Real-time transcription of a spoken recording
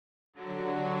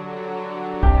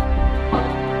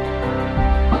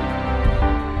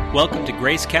Welcome to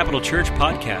Grace Capital Church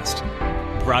Podcast,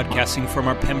 broadcasting from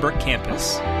our Pembroke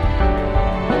campus.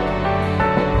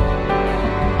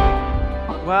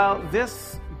 Well,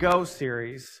 this Go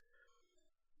series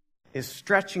is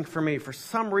stretching for me. For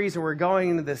some reason, we're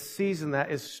going into this season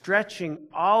that is stretching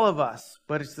all of us,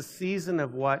 but it's the season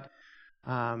of what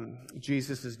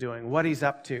Jesus is doing, what he's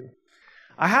up to.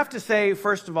 I have to say,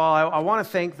 first of all, I want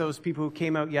to thank those people who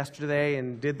came out yesterday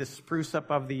and did the spruce up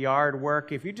of the yard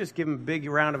work. If you just give them a big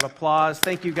round of applause,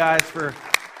 thank you guys for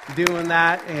doing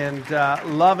that and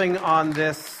loving on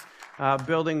this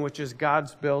building, which is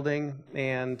God's building.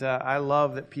 And I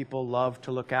love that people love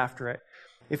to look after it.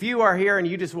 If you are here and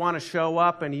you just want to show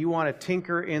up and you want to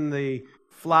tinker in the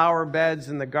flower beds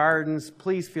and the gardens,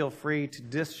 please feel free to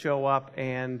just show up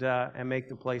and make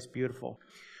the place beautiful.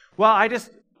 Well,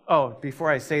 before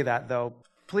I say that, though,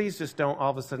 please just don't all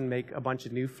of a sudden make a bunch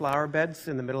of new flower beds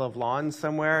in the middle of lawns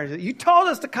somewhere. You told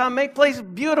us to come make places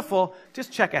beautiful.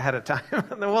 Just check ahead of time,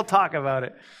 and then we'll talk about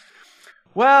it.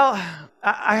 Well,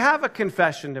 I have a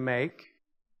confession to make,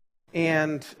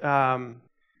 and I'm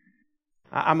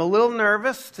a little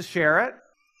nervous to share it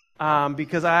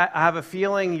because I have a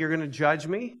feeling you're going to judge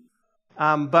me.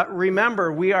 But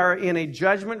remember, we are in a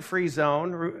judgment-free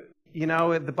zone. You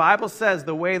know, the Bible says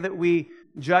the way that we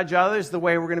judge others, the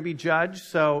way we're going to be judged,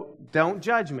 so don't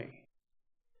judge me.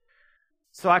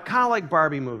 So I kind of like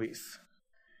Barbie movies.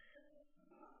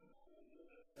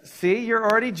 See, you're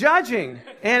already judging.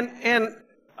 And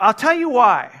I'll tell you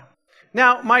why.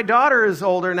 Now, my daughter is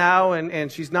older now,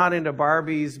 and she's not into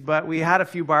Barbies, but we had a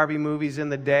few Barbie movies in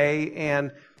the day,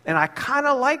 and I kind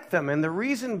of like them. And the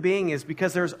reason being is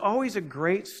because there's always a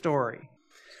great story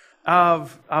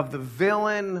of the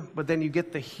villain, but then you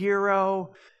get the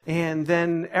hero, and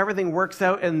then everything works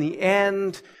out in the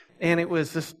end, and it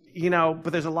was just,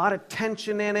 but there's a lot of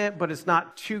tension in it, but it's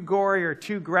not too gory or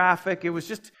too graphic.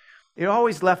 It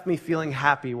always left me feeling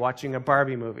happy watching a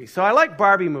Barbie movie. So I like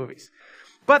Barbie movies.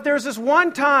 But there's this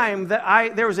one time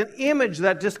that there was an image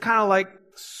that just kind of like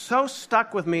so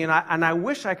stuck with me, and I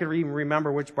wish I could even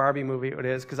remember which Barbie movie it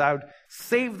is, because I would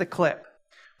save the clip.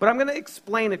 But I'm going to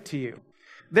explain it to you.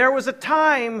 There was a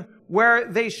time where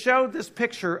they showed this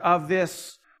picture of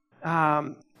this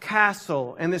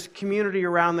castle and this community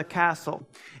around the castle.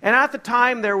 And at the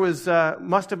time, there was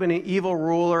must have been an evil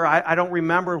ruler. I don't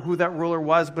remember who that ruler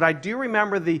was, but I do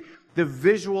remember the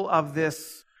visual of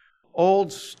this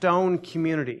old stone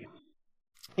community.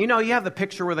 You have the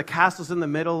picture where the castle's in the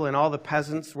middle and all the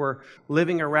peasants were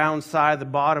living around side the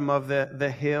bottom of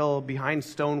the hill behind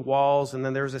stone walls, and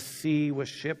then there's a sea with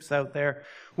ships out there.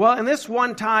 Well, in this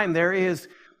one time, there's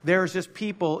just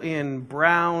people in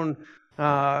brown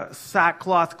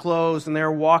sackcloth clothes, and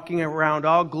they're walking around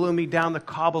all gloomy down the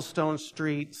cobblestone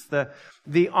streets.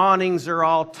 The awnings are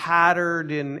all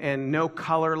tattered and no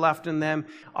color left in them.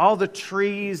 All the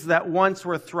trees that once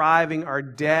were thriving are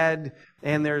dead,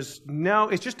 and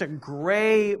it's just a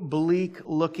gray, bleak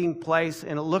looking place,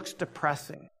 and it looks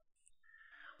depressing.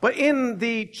 But in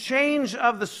the change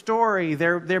of the story,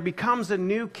 there becomes a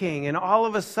new king, and all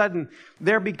of a sudden,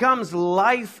 there becomes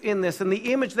life in this. And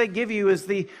the image they give you is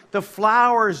the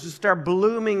flowers just are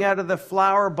blooming out of the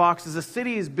flower boxes. The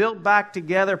city is built back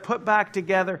together, put back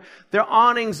together. There are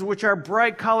awnings, which are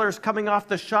bright colors coming off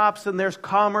the shops, and there's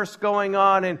commerce going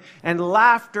on, and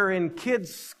laughter, and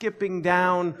kids skipping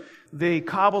down the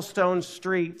cobblestone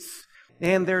streets.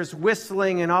 And there's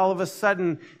whistling, and all of a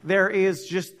sudden, there is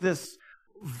just this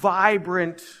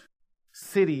vibrant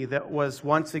city that was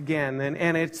once again,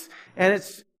 and it's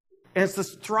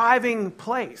this thriving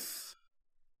place.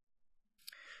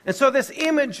 And so this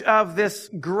image of this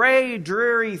gray,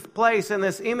 dreary place and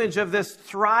this image of this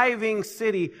thriving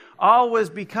city, all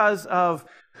was because of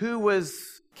who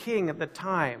was king at the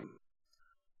time.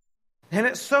 And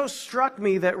it so struck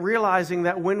me that realizing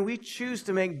that when we choose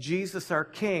to make Jesus our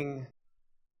king,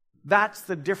 that's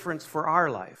the difference for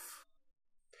our life.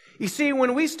 You see,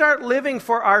 when we start living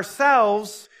for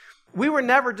ourselves, we were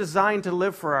never designed to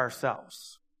live for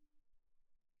ourselves.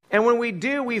 And when we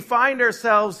do, we find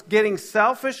ourselves getting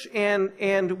selfish,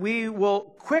 and we will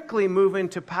quickly move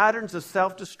into patterns of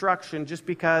self-destruction just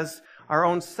because our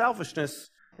own selfishness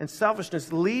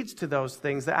leads to those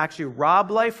things that actually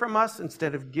rob life from us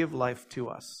instead of give life to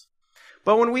us.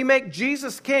 But when we make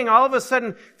Jesus king, all of a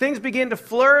sudden things begin to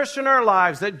flourish in our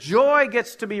lives, that joy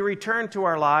gets to be returned to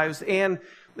our lives, and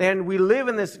we live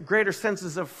in this greater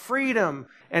senses of freedom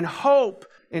and hope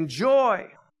and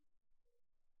joy.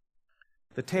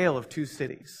 The tale of two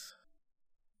cities.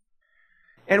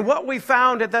 And what we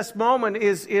found at this moment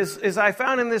is I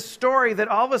found in this story that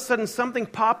all of a sudden something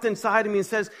popped inside of me and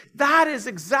says, that is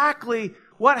exactly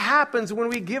what happens when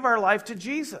we give our life to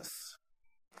Jesus.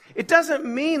 It doesn't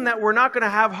mean that we're not going to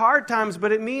have hard times,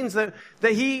 but it means that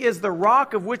He is the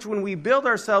rock of which when we build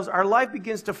ourselves, our life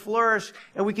begins to flourish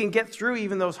and we can get through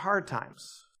even those hard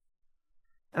times.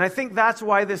 And I think that's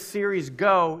why this series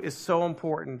Go is so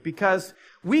important, because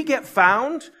we get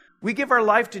found, we give our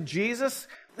life to Jesus,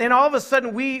 and all of a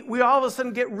sudden we all of a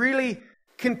sudden get really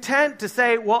content to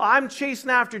say, well, I'm chasing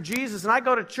after Jesus and I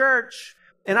go to church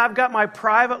and I've got my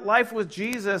private life with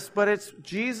Jesus, but it's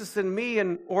Jesus and me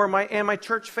and my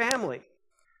church family.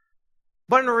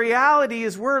 But in reality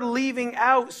is we're leaving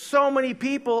out so many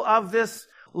people of this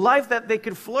life that they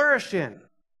could flourish in.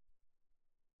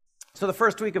 So the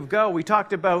first week of Go, we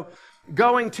talked about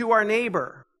going to our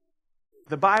neighbor.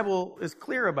 The Bible is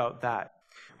clear about that.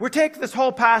 We'll take this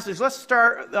whole passage. Let's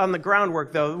start on the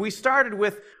groundwork, though. We started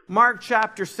with Mark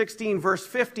chapter 16, verse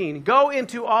 15. Go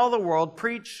into all the world,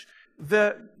 preach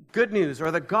the good news or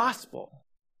the gospel.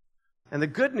 And the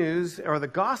good news or the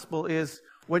gospel is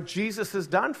what Jesus has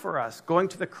done for us, going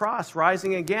to the cross,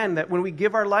 rising again, that when we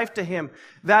give our life to Him,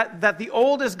 that the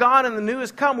old is gone and the new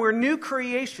has come. We're new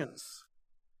creations.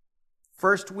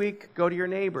 First week, go to your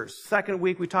neighbors. Second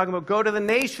week, we talk about go to the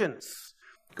nations.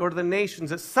 Go to the nations,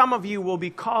 that some of you will be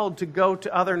called to go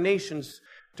to other nations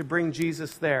to bring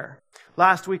Jesus there.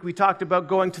 Last week we talked about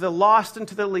going to the lost and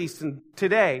to the least, and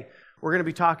today we're going to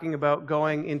be talking about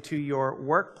going into your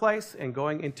workplace and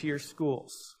going into your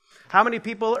schools. How many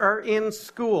people are in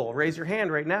school? Raise your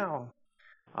hand right now.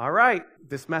 All right,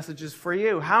 this message is for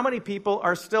you. How many people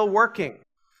are still working?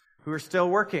 Who are still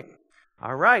working?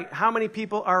 All right, how many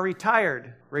people are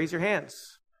retired? Raise your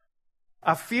hands.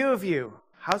 A few of you.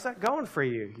 How's that going for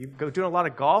you? You go doing a lot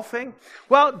of golfing?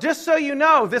 Well, just so you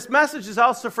know, this message is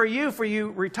also for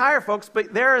you retired folks,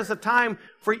 but there is a time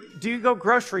for, do you go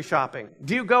grocery shopping?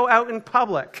 Do you go out in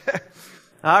public?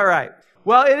 All right.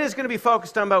 Well, it is going to be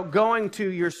focused on about going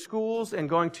to your schools and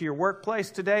going to your workplace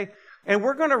today. And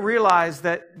we're going to realize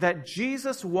that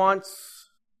Jesus wants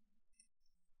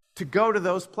to go to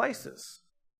those places.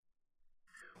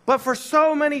 But for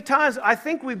so many times, I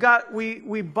think we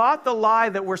bought the lie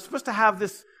that we're supposed to have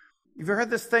this. You've heard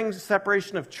this thing,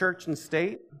 separation of church and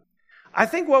state? I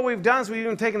think what we've done is we've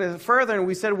even taken it further and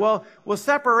we said, well,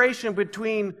 separation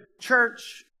between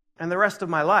church and the rest of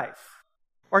my life.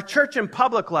 Or church and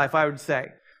public life, I would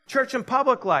say. Church and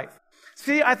public life.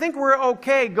 See, I think we're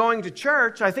okay going to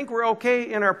church. I think we're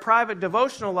okay in our private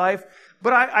devotional life.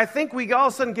 But I think we all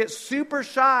of a sudden get super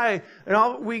shy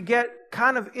and we get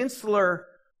kind of insular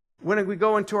when we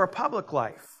go into our public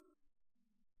life.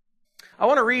 I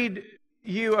want to read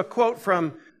you a quote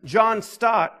from John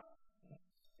Stott.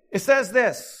 It says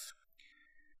this: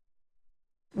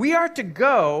 "We are to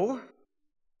go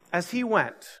as He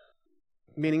went,"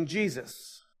 meaning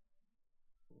Jesus.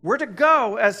 We're to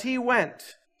go as He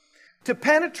went, to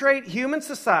penetrate human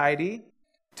society,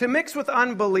 to mix with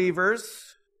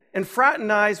unbelievers and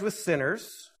fraternize with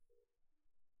sinners.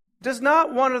 Does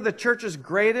not one of the church's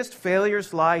greatest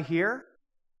failures lie here?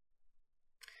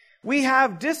 We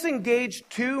have disengaged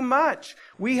too much.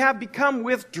 We have become a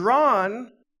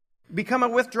withdrawn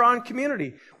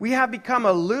community. We have become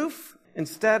aloof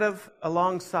instead of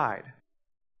alongside.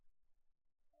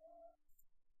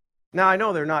 Now, I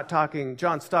know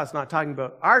John Stott's not talking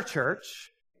about our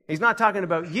church. He's not talking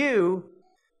about you.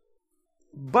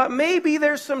 But maybe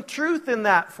there's some truth in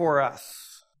that for us.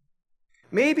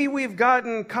 Maybe we've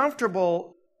gotten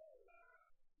comfortable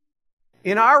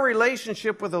in our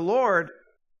relationship with the Lord,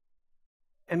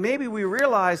 and maybe we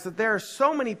realize that there are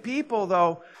so many people,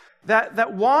 though,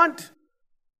 that want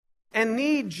and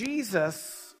need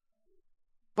Jesus,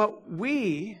 but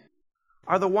we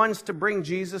are the ones to bring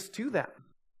Jesus to them.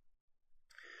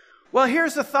 Well,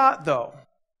 here's a thought, though.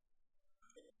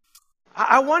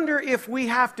 I wonder if we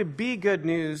have to be good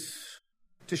news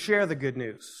to share the good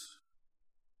news.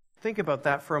 Think about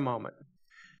that for a moment.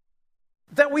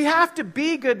 That we have to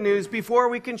be good news before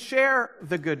we can share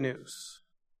the good news.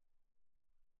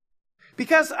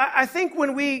 Because I think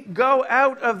when we go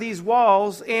out of these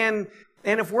walls and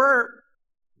if we're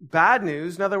bad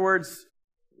news, in other words,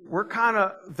 we're kind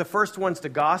of the first ones to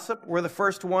gossip, we're the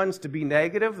first ones to be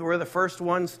negative, we're the first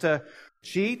ones to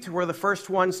cheat, we're the first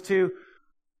ones to,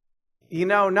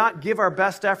 not give our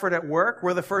best effort at work,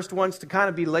 we're the first ones to kind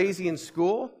of be lazy in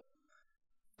school.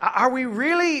 Are we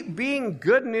really being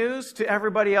good news to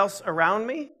everybody else around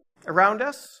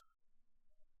us?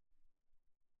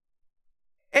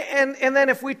 And then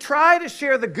if we try to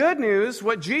share the good news,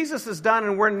 what Jesus has done,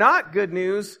 and we're not good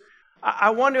news, I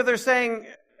wonder they're saying,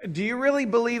 do you really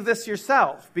believe this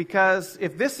yourself? Because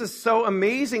if this is so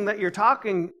amazing that you're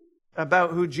talking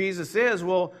about who Jesus is,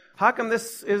 well, how come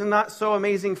this is not so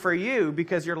amazing for you?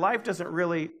 Because your life doesn't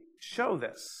really show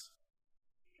this.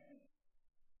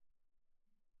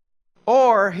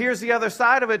 Or here's the other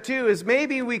side of it too, is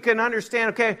maybe we can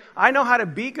understand, okay, I know how to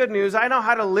be good news, I know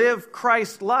how to live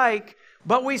Christ-like,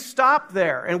 but we stop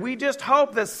there and we just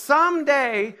hope that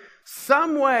someday,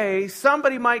 some way,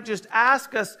 somebody might just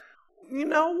ask us, you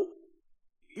know,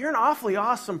 you're an awfully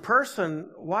awesome person.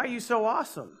 Why are you so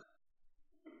awesome?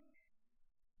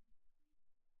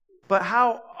 But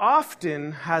how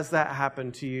often has that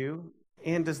happened to you?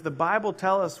 And does the Bible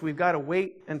tell us we've got to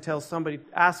wait until somebody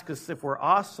asks us if we're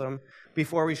awesome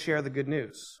before we share the good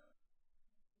news?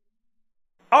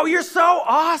 Oh, you're so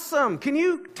awesome. Can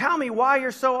you tell me why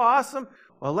you're so awesome?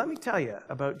 Well, let me tell you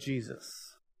about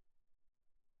Jesus.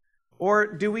 Or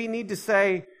do we need to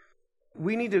say,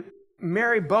 we need to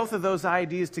marry both of those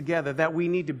ideas together, that we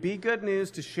need to be good news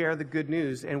to share the good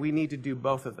news, and we need to do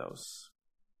both of those.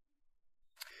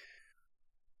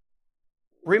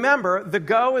 Remember, the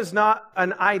go is not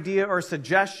an idea or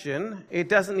suggestion. It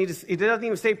doesn't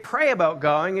even say pray about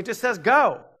going. It just says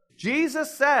go.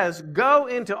 Jesus says go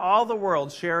into all the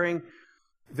world sharing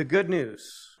the good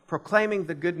news, proclaiming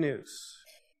the good news.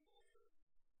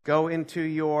 Go into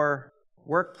your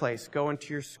workplace, go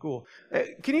into your school.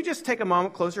 Can you just take a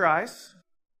moment, close your eyes?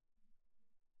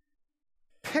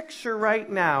 Picture right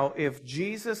now if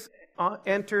Jesus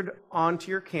entered onto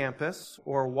your campus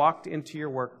or walked into your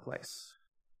workplace.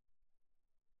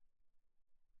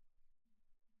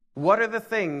 What are the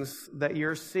things that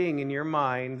you're seeing in your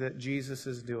mind that Jesus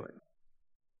is doing?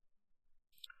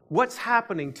 What's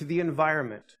happening to the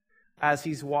environment as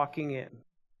he's walking in?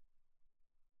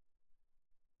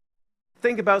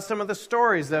 Think about some of the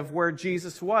stories of where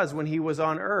Jesus was when he was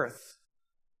on earth.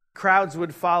 Crowds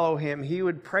would follow him. He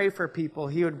would pray for people.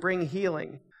 He would bring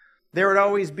healing. There would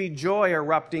always be joy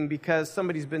erupting because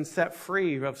somebody's been set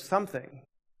free of something.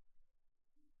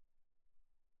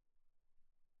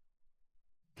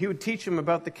 He would teach them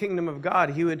about the kingdom of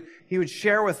God. He would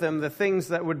share with them the things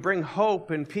that would bring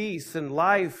hope and peace and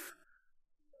life.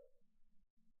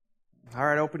 All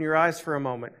right, open your eyes for a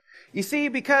moment. You see,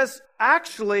 because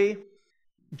actually,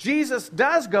 Jesus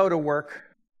does go to work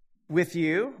with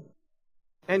you,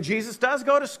 and Jesus does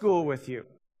go to school with you.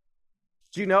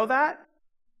 Do you know that?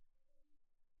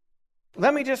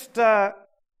 Let me just share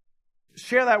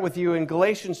that with you in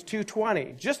Galatians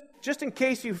 2:20. Just in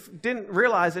case you didn't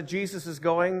realize that Jesus is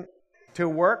going to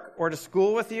work or to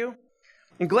school with you.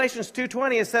 In Galatians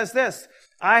 2:20 it says this,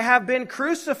 I have been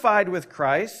crucified with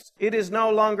Christ. It is no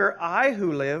longer I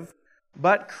who live,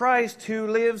 but Christ who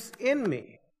lives in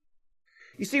me.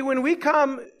 You see, when we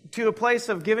come to a place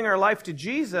of giving our life to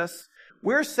Jesus,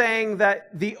 we're saying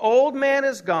that the old man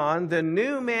is gone, the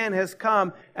new man has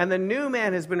come, and the new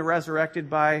man has been resurrected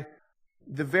by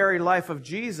the very life of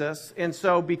Jesus. And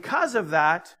so because of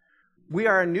that, we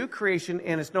are a new creation,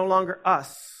 and it's no longer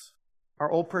us,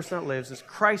 our old person that lives. It's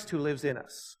Christ who lives in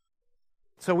us.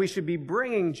 So we should be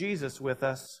bringing Jesus with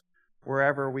us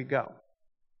wherever we go.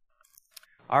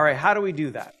 All right, how do we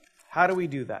do that? How do we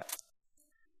do that?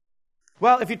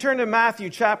 Well, if you turn to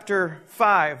Matthew chapter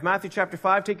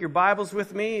 5, take your Bibles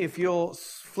with me, if you'll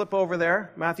flip over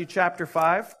there, Matthew chapter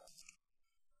 5.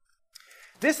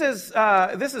 This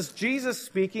is Jesus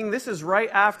speaking. This is right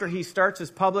after he starts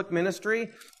his public ministry,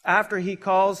 after he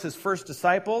calls his first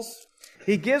disciples.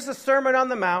 He gives the Sermon on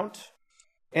the Mount,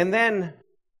 and then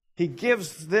he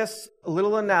gives this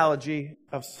little analogy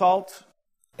of salt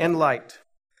and light.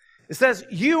 It says,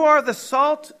 you are the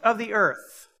salt of the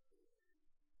earth.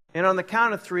 And on the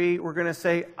count of 3, we're going to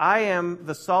say, I am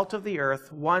the salt of the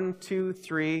earth. 1, 2,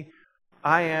 3.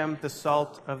 I am the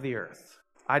salt of the earth.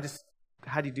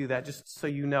 How do you do that? Just so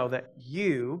you know that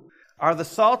you are the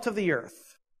salt of the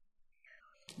earth.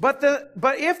 But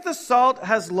if the salt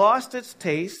has lost its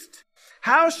taste,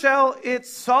 how shall its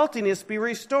saltiness be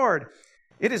restored?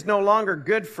 It is no longer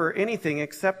good for anything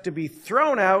except to be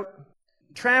thrown out,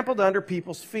 trampled under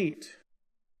people's feet.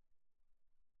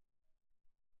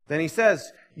 Then he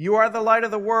says, you are the light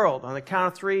of the world. On the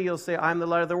count of 3, you'll say, I'm the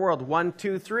light of the world. 1,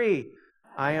 2, 3.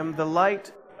 I am the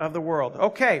light of the world.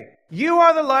 Okay, you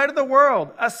are the light of the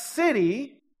world. A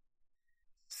city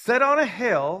set on a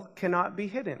hill cannot be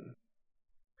hidden.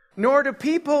 Nor do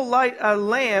people light a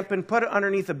lamp and put it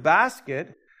underneath a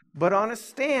basket, but on a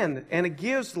stand, and it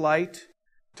gives light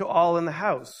to all in the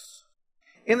house.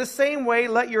 In the same way,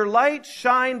 let your light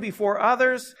shine before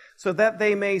others, so that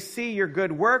they may see your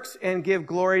good works and give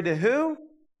glory to who?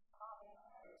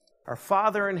 Our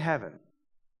Father in heaven.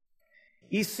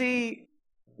 You see,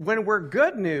 when we're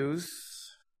good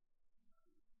news,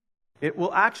 it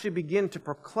will actually begin to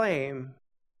proclaim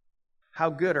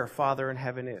how good our Father in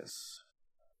heaven is.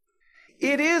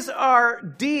 It is our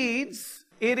deeds,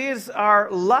 it is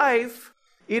our life,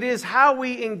 it is how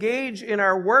we engage in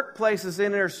our workplaces,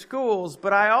 in our schools.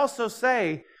 But I also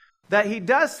say that he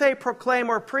does say proclaim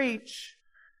or preach.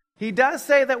 He does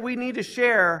say that we need to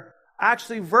share,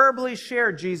 actually verbally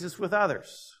share Jesus with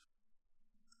others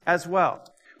as well.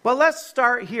 But let's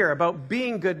start here about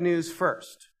being good news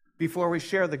first, before we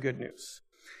share the good news.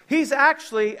 He's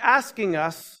actually asking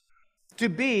us to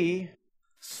be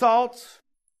salt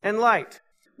and light.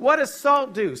 What does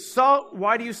salt do? Salt,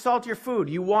 why do you salt your food?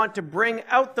 You want to bring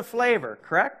out the flavor,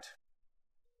 correct?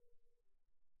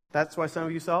 That's why some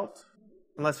of you salt.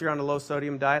 Unless you're on a low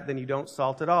sodium diet, then you don't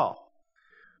salt at all.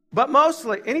 But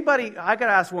mostly, I got to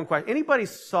ask one question. Anybody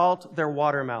salt their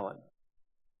watermelon?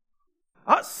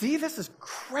 Oh, see, this is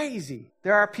crazy.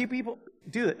 There are people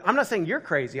do it. I'm not saying you're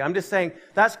crazy. I'm just saying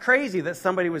that's crazy that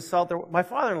somebody would salt their... My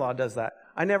father-in-law does that.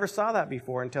 I never saw that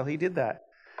before until he did that.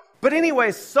 But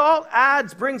anyway, salt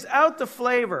brings out the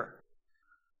flavor.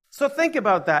 So think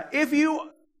about that.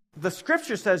 The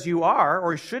scripture says you are,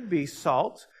 or should be,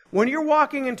 salt. When you're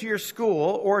walking into your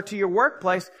school or to your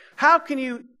workplace, how can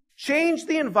you change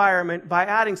the environment by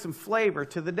adding some flavor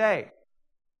to the day?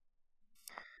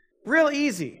 Real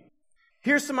easy.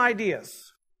 Here's some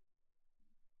ideas.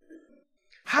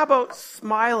 How about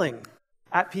smiling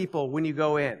at people when you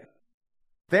go in?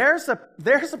 There's a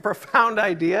profound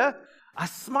idea. A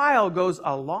smile goes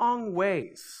a long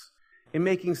ways in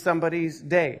making somebody's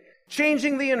day.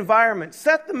 Changing the environment.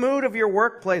 Set the mood of your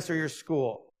workplace or your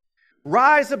school.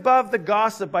 Rise above the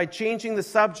gossip by changing the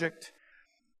subject.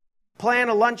 Plan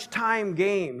a lunchtime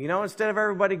game. Instead of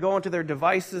everybody going to their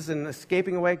devices and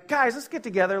escaping away. Guys, let's get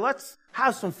together. Let's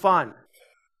have some fun.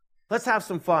 Let's have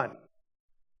some fun.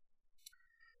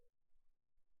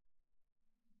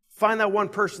 Find that one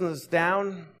person that's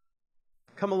down.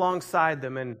 Come alongside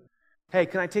them and, hey,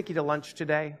 can I take you to lunch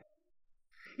today?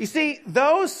 You see,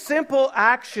 those simple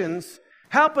actions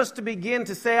help us to begin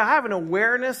to say, I have an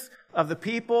awareness of the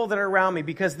people that are around me,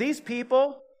 because these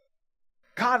people,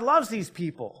 God loves these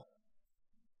people.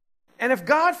 And if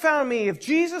God found me, if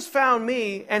Jesus found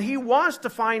me, and he wants to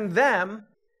find them,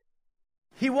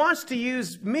 he wants to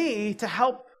use me to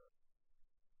help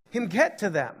him get to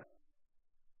them.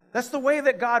 That's the way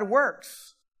that God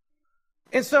works.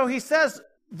 And so he says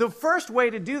the first way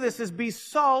to do this is be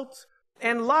salt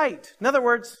and light. In other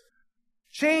words,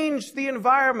 change the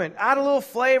environment, add a little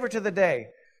flavor to the day.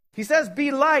 He says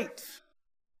be light.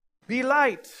 Be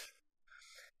light.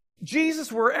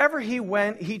 Jesus, wherever he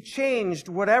went, he changed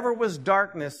whatever was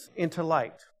darkness into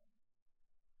light.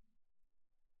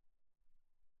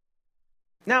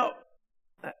 Now,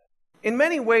 in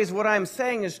many ways, what I'm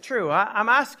saying is true. I'm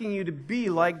asking you to be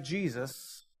like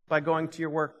Jesus by going to your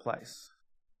workplace.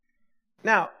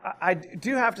 Now, I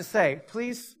do have to say,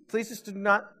 please just do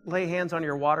not lay hands on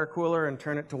your water cooler and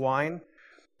turn it to wine.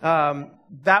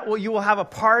 You will have a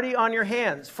party on your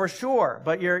hands for sure,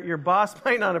 but your boss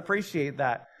might not appreciate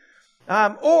that.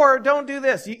 Or don't do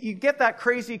this. You get that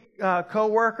crazy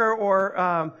coworker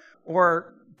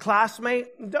or classmate.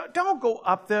 Don't go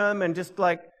up to them and just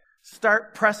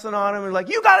start pressing on him and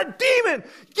you got a demon!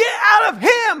 Get out of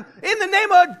him in the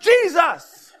name of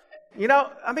Jesus!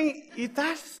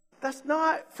 That's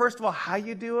not, first of all, how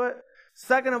you do it.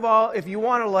 Second of all, if you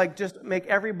want to just make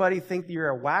everybody think that you're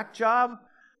a whack job,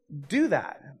 do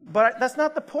that. But that's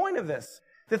not the point of this.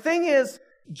 The thing is,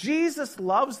 Jesus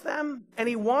loves them and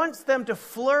he wants them to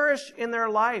flourish in their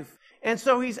life. And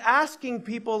so he's asking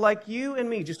people like you and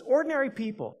me, just ordinary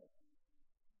people,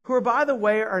 who are, by the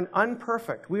way, are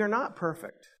unperfect. We are not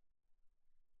perfect.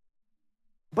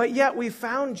 But yet we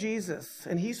found Jesus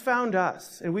and he's found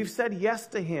us and we've said yes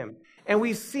to him. And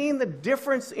we've seen the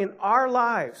difference in our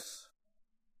lives.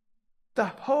 The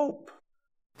hope,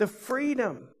 the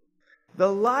freedom,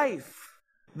 the life,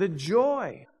 the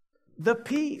joy, the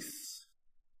peace.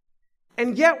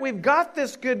 And yet we've got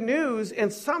this good news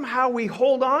and somehow we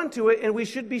hold on to it and we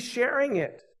should be sharing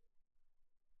it.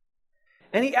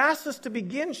 And he asks us to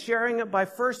begin sharing it by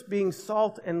first being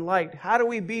salt and light. How do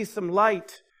we be some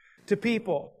light to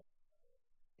people?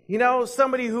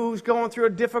 Somebody who's going through a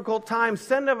difficult time,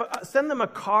 send them a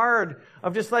card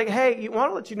of just hey, you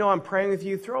want to let you know I'm praying with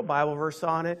you, throw a Bible verse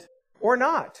on it. Or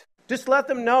not. Just let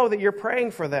them know that you're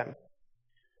praying for them.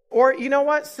 Or, you know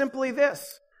what? Simply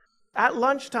this. At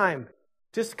lunchtime,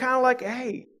 just kind of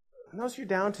hey, I notice you're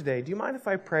down today. Do you mind if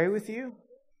I pray with you?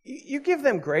 You give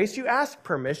them grace. You ask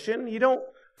permission. You don't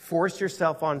force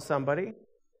yourself on somebody.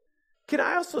 Can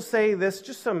I also say this,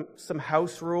 just some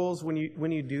house rules when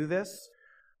you do this?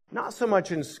 Not so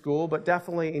much in school, but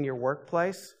definitely in your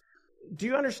workplace. Do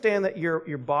you understand that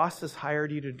your boss has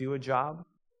hired you to do a job?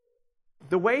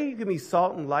 The way you can be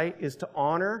salt and light is to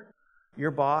honor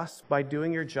your boss by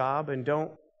doing your job, and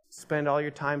don't spend all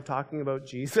your time talking about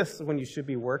Jesus when you should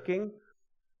be working.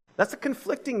 That's a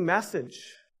conflicting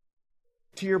message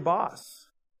to your boss.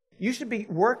 You should be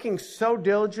working so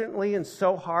diligently and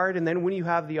so hard, and then when you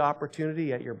have the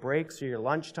opportunity at your breaks or your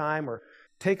lunchtime, or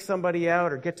take somebody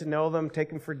out or get to know them, take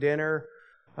them for dinner,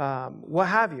 what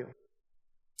have you,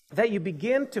 that you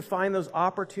begin to find those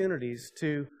opportunities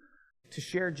to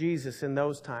share Jesus in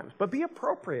those times. But be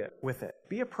appropriate with it.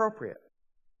 Be appropriate.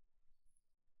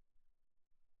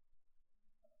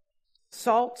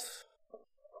 Salt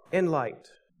and light.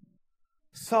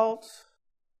 Salt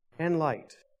and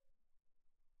light.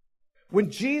 When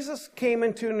Jesus came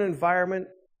into an environment,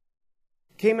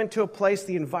 came into a place,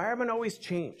 the environment always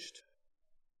changed.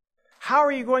 How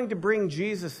are you going to bring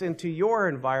Jesus into your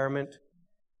environment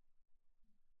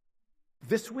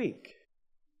this week?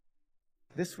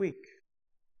 This week.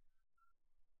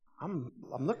 I'm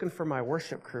looking for my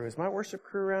worship crew. Is my worship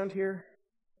crew around here?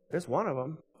 There's one of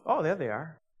them. Oh, there they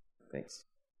are. Thanks.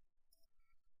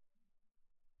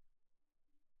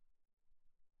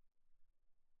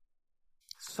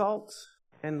 Salt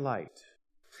and light.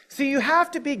 See, you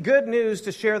have to be good news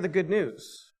to share the good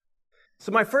news.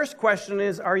 So my first question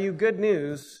is, are you good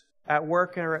news at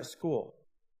work or at school?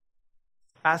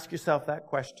 Ask yourself that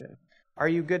question. Are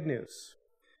you good news?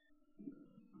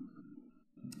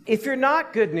 If you're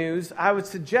not good news, I would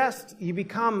suggest you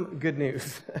become good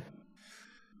news.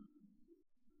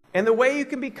 And the way you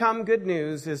can become good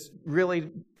news is really,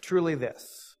 truly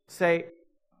this. Say,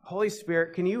 Holy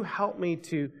Spirit, can you help me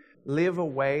to live a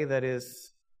way that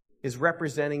is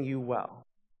representing you well?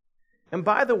 And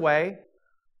by the way,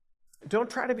 don't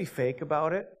try to be fake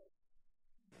about it.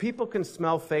 People can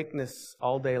smell fakeness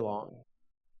all day long.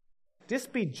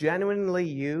 Just be genuinely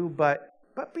you, but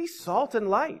be salt and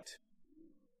light.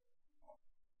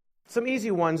 Some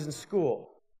easy ones in school.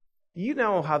 You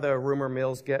know how the rumor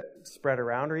mills get spread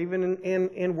around, or even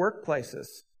in workplaces.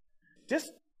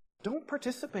 Just don't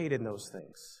participate in those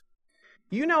things.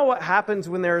 You know what happens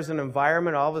when there's an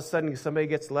environment, all of a sudden somebody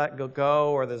gets let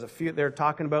go, or they're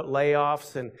talking about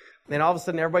layoffs, and then all of a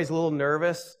sudden everybody's a little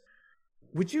nervous.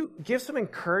 Would you give some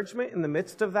encouragement in the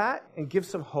midst of that, and give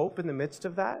some hope in the midst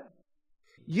of that?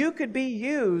 You could be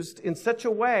used in such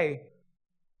a way,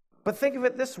 but think of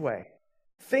it this way.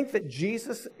 Think that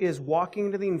Jesus is walking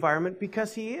into the environment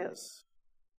because he is.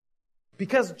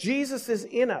 Because Jesus is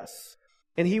in us,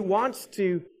 and he wants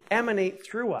to emanate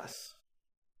through us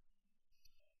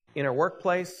in our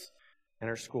workplace and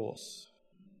our schools.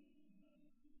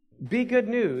 Be good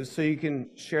news so you can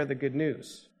share the good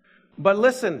news. But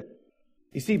listen,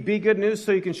 you see, be good news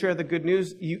so you can share the good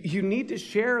news. You need to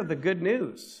share the good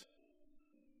news.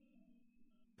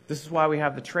 This is why we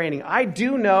have the training. I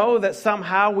do know that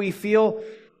somehow we feel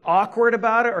awkward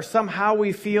about it, or somehow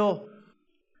we feel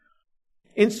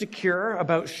insecure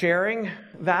about sharing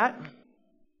that.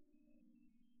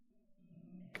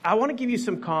 I want to give you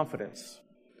some confidence.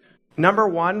 Number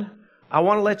one, I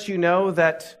want to let you know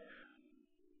that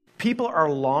people are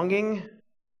longing,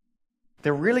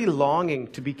 they're really longing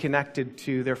to be connected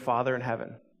to their Father in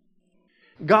heaven.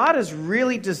 God has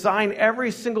really designed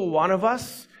every single one of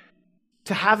us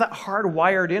to have that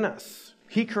hardwired in us.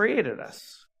 He created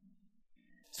us.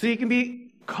 So you can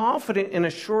be confident and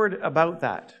assured about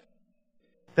that.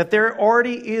 That there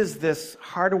already is this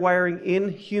hardwiring in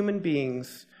human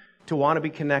beings to want to be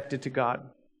connected to God.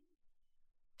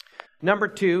 Number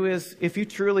two is, if you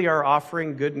truly are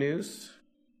offering good news,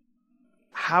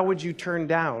 how would you turn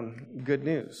down good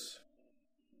news?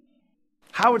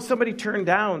 How would somebody turn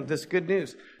down this good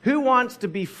news? Who wants to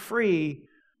be free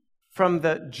from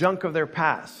the junk of their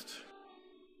past?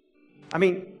 I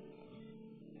mean,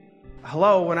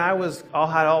 hello, when I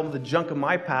had all the junk of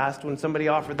my past, when somebody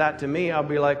offered that to me, I'll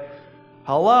be like,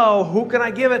 hello, who can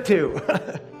I give it to?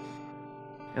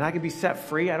 And I can be set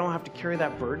free. I don't have to carry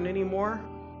that burden anymore.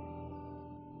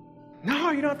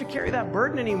 No, you don't have to carry that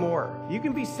burden anymore. You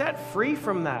can be set free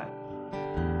from that.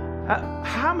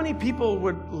 How many people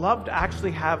would love to actually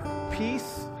have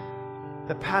peace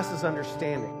that passes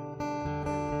understanding?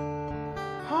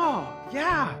 Oh,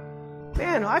 yeah.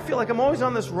 Man, I feel like I'm always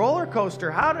on this roller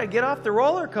coaster. How did I get off the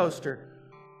roller coaster?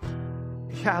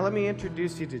 Yeah, let me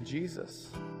introduce you to Jesus.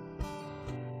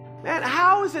 Man,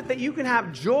 how is it that you can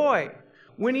have joy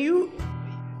when you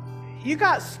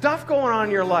got stuff going on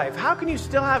in your life? How can you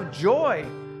still have joy?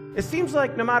 It seems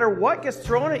like no matter what gets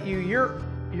thrown at you,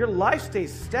 your life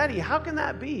stays steady. How can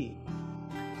that be?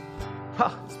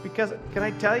 Well, it's because, can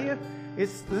I tell you,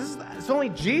 it's only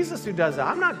Jesus who does that.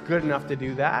 I'm not good enough to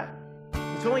do that.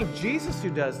 It's only Jesus who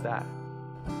does that.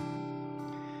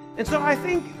 And so I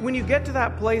think when you get to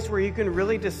that place where you can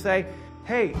really just say,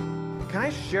 hey, can I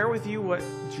share with you what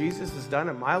Jesus has done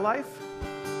in my life?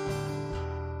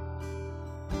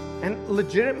 And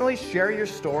legitimately share your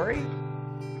story?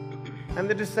 And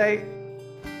then just say,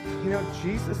 you know,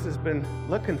 Jesus has been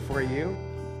looking for you.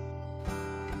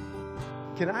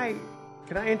 Can I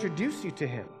introduce you to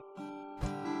him?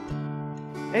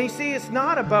 And you see, it's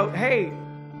not about, hey,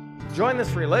 join this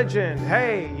religion.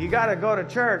 Hey, you got to go to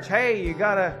church. Hey, you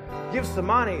got to give some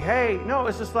money. Hey, no,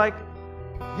 it's just like,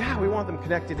 yeah, we want them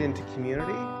connected into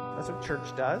community. That's what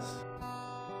church does.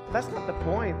 That's not the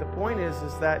point. The point is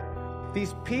that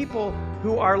these people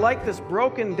who are like this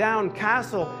broken down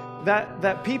castle,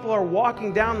 that people are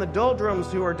walking down the doldrums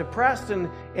who are depressed in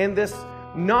this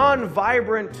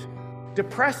non-vibrant,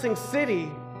 depressing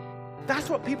city. That's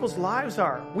what people's lives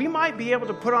are. We might be able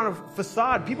to put on a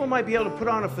facade. People might be able to put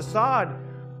on a facade,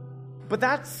 but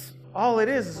that's all it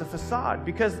is a facade,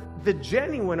 because the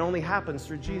genuine only happens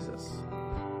through Jesus.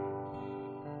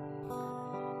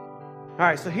 All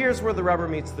right, so here's where the rubber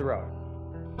meets the road.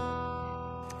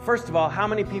 First of all, how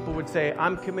many people would say,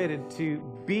 I'm committed to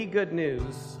be good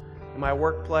news in my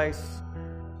workplace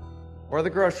or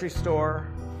the grocery store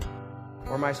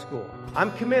or my school?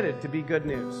 I'm committed to be good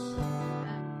news.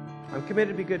 I'm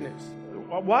committed to be good news.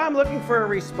 While I'm looking for a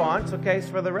response, okay, so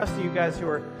for the rest of you guys who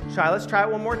are shy, let's try it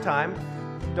one more time.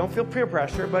 Don't feel peer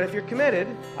pressure, but if you're committed,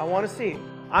 I want to see.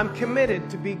 I'm committed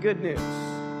to be good news.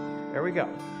 There we go.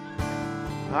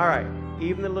 All right,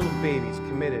 even the little baby's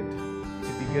committed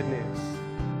to be good news.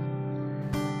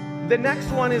 The next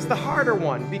one is the harder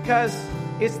one, because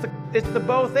it's the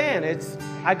both and. It's,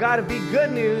 I got to be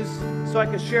good news so I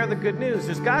can share the good news.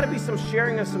 There's got to be some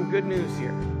sharing of some good news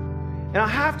here. And I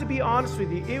have to be honest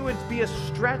with you, it would be a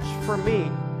stretch for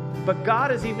me, but God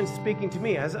is even speaking to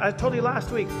me. As I told you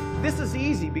last week, this is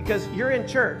easy because you're in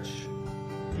church.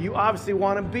 You obviously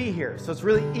want to be here, so it's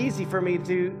really easy for me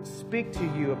to speak to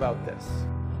you about this.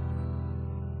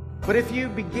 But if you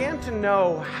begin to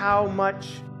know how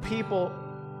much people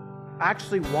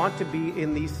actually want to be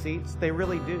in these seats, they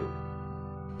really do.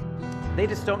 They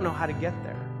just don't know how to get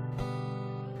there.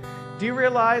 Do you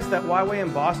realize that YWAM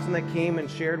in Boston that came and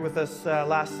shared with us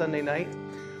last Sunday night,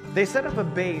 they set up a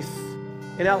base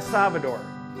in El Salvador.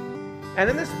 And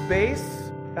in this base,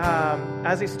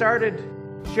 as they started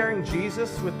sharing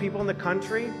Jesus with people in the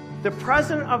country, the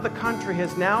president of the country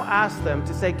has now asked them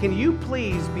to say, can you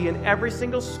please be in every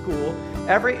single school,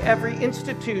 every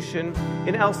institution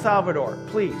in El Salvador,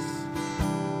 please?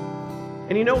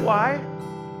 And you know why?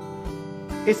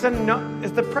 It's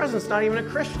the president's not even a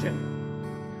Christian.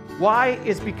 Why?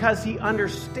 Is because he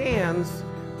understands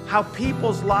how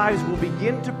people's lives will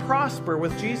begin to prosper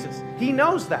with Jesus. He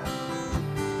knows that.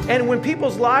 And when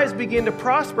people's lives begin to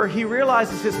prosper, he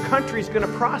realizes his country's going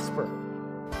to prosper.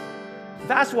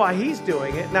 That's why he's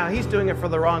doing it. Now, he's doing it for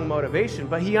the wrong motivation,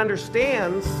 but he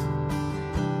understands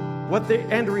what the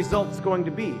end result's going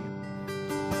to be.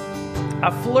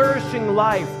 A flourishing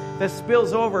life that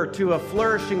spills over to a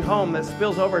flourishing home, that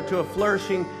spills over to a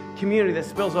flourishing community, that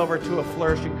spills over to a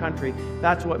flourishing country.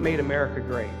 That's what made America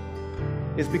great.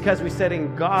 Is because we said,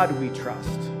 in God we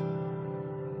trust.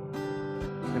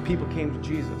 And people came to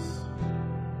Jesus.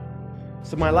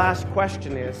 So my last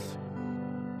question is,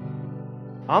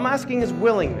 I'm asking his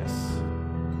willingness.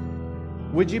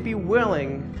 Would you be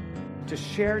willing to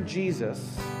share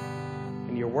Jesus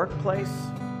in your workplace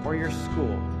or your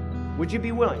school? Would you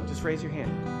be willing? Just raise your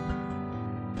hand.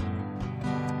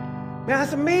 Man,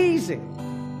 that's amazing.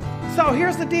 So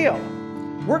here's the deal.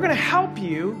 We're going to help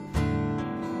you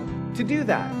to do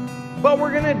that. But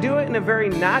we're going to do it in a very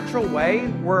natural way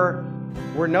where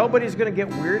nobody's going to get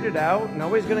weirded out.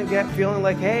 Nobody's going to get feeling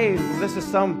like, hey, this is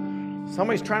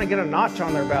somebody's trying to get a notch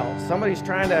on their belt. Somebody's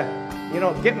trying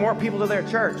to, get more people to their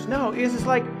church. No, it's just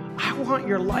like, I want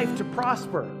your life to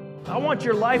prosper. I want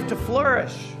your life to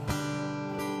flourish.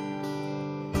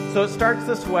 So it starts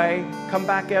this way. Come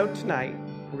back out tonight.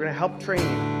 We're going to help train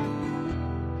you.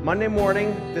 Monday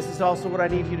morning, this is also what I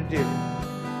need you to do.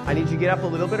 I need you to get up a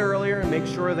little bit earlier and make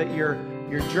sure that you're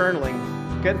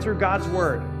journaling, getting through God's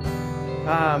Word.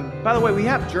 By the way, we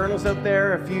have journals out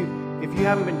there. If you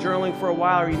haven't been journaling for a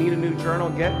while or you need a new journal,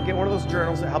 get one of those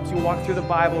journals that helps you walk through the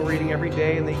Bible, reading every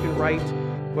day, and then you can write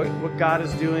what God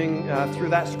is doing through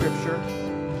that Scripture,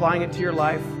 applying it to your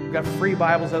life. We've got free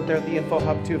Bibles out there at the Info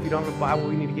Hub too. If you don't have a Bible,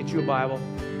 we need to get you a Bible.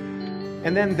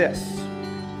 And then this.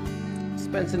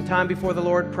 Spend some time before the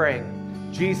Lord praying.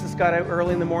 Jesus got out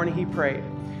early in the morning, he prayed.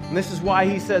 And this is why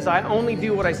he says, I only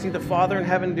do what I see the Father in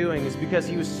heaven doing, is because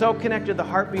he was so connected to the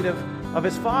heartbeat of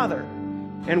his Father.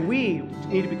 And we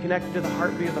need to be connected to the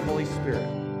heartbeat of the Holy Spirit.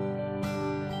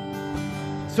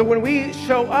 So when we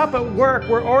show up at work,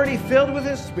 we're already filled with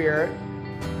his Spirit.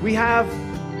 We have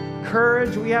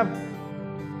courage, we have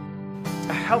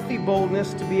a healthy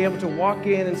boldness to be able to walk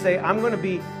in and say, I'm going to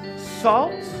be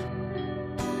salt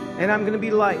and I'm going to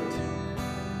be light.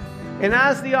 And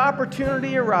as the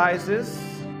opportunity arises,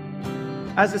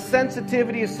 as a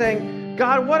sensitivity of saying,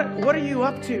 God, what are you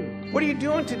up to? What are you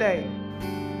doing today?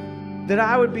 That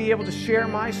I would be able to share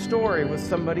my story with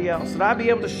somebody else. That I'd be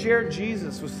able to share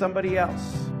Jesus with somebody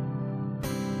else.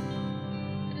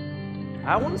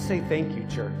 I want to say thank you,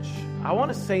 church. I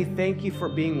want to say thank you for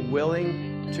being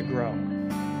willing to grow.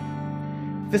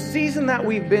 The season that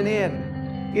we've been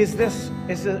in is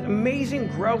an amazing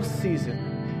growth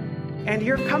season. And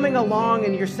you're coming along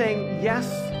and you're saying yes,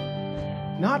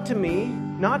 not to me,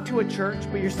 not to a church,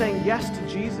 but you're saying yes to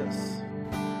Jesus.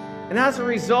 And as a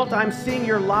result, I'm seeing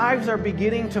your lives are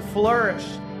beginning to flourish.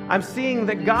 I'm seeing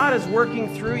that God is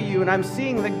working through you, and I'm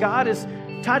seeing that God is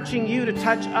touching you to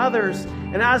touch others.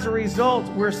 And as a result,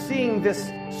 we're seeing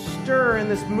this stir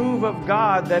and this move of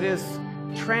God that is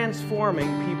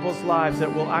transforming people's lives,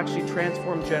 that will actually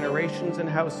transform generations and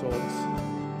households.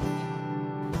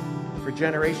 For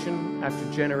generation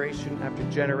after generation after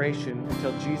generation,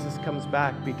 until Jesus comes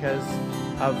back, because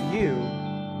of you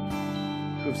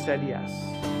who've said yes.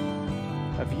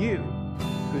 Of you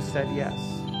who said yes.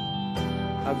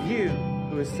 Of you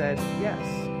who has said yes.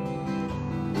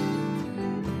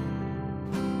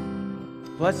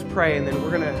 Let's pray, and then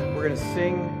we're gonna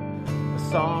sing a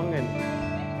song. And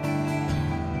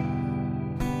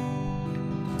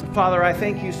Father, I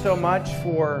thank you so much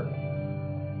for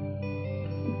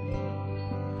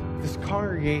this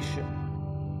congregation,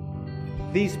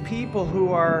 these people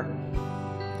who are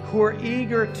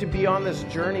eager to be on this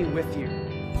journey with you.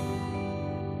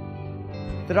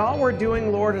 That all we're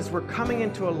doing, Lord, is we're coming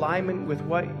into alignment with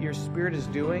what your Spirit is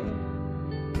doing.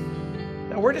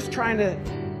 That we're just trying to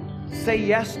say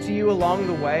yes to you along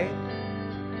the way.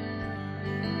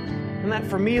 And that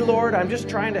for me, Lord, I'm just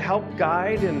trying to help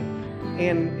guide and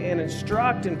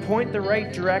instruct and point the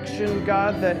right direction,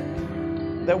 God, that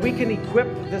we can equip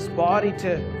this body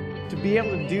to be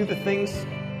able to do the things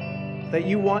that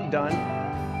you want done.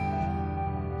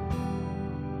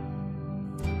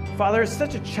 Father, it's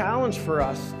such a challenge for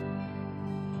us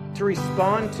to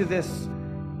respond to this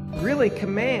really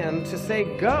command to say,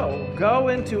 go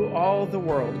into all the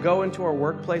world, go into our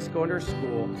workplace, go into our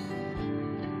school,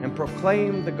 and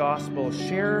proclaim the gospel,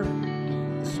 share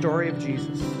the story of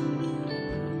Jesus.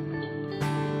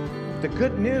 The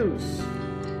good news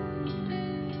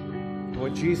of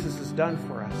what Jesus has done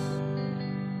for us.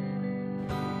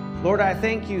 Lord, I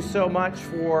thank you so much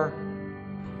for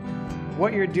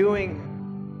what you're doing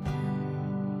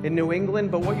in New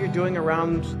England, but what you're doing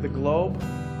around the globe.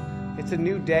 It's a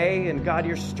new day, and God,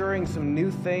 you're stirring some new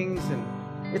things, and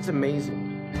it's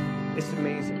amazing. It's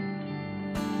amazing.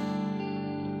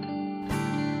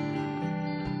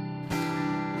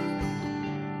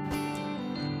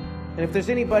 And if there's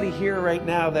anybody here right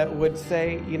now that would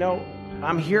say, you know,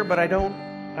 I'm here, but I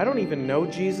don't even know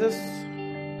Jesus.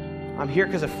 I'm here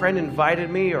because a friend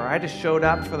invited me, or I just showed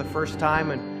up for the first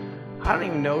time, and I don't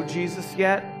even know Jesus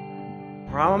yet.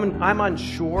 Or I'm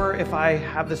unsure if I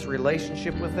have this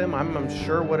relationship with him. I'm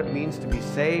unsure what it means to be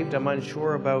saved. I'm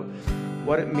unsure about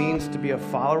what it means to be a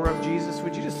follower of Jesus.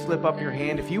 Would you just slip up your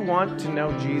hand? If you want to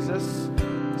know Jesus,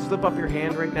 slip up your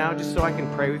hand right now just so I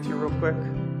can pray with you real quick.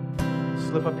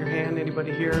 Slip up your hand.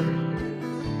 Anybody here?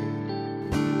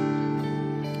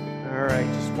 All right,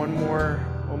 just one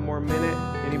more minute.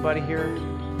 Anybody here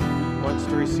wants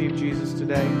to receive Jesus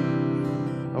today?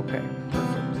 Okay,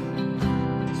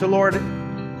 perfect. So Lord,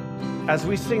 as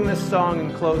we sing this song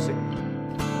in closing,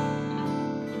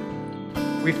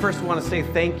 we first want to say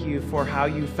thank you for how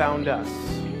you found us.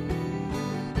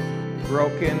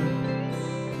 Broken,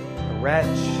 a wretch,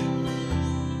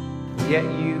 yet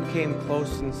you came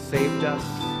close and saved us.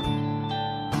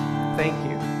 Thank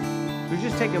you. Would you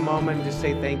just take a moment and just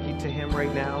say thank you to him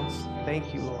right now?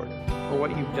 Thank you, Lord, for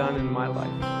what you've done in my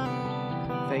life.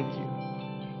 Thank you.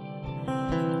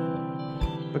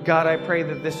 But God, I pray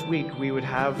that this week we would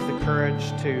have the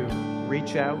courage to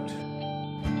reach out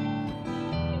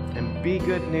and be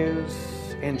good news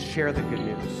and share the good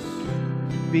news.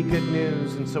 Be good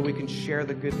news, and so we can share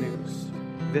the good news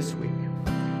this week.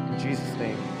 In Jesus'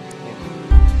 name, amen.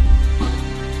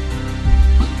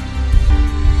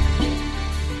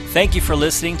 Thank you for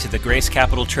listening to the Grace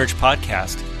Capital Church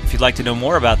podcast. if you'd like to know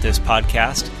more about this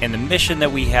podcast and the mission that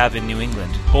we have in New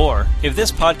England, or if this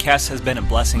podcast has been a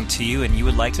blessing to you and you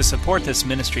would like to support this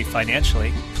ministry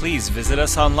financially, please visit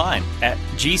us online at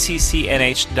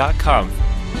gccnh.com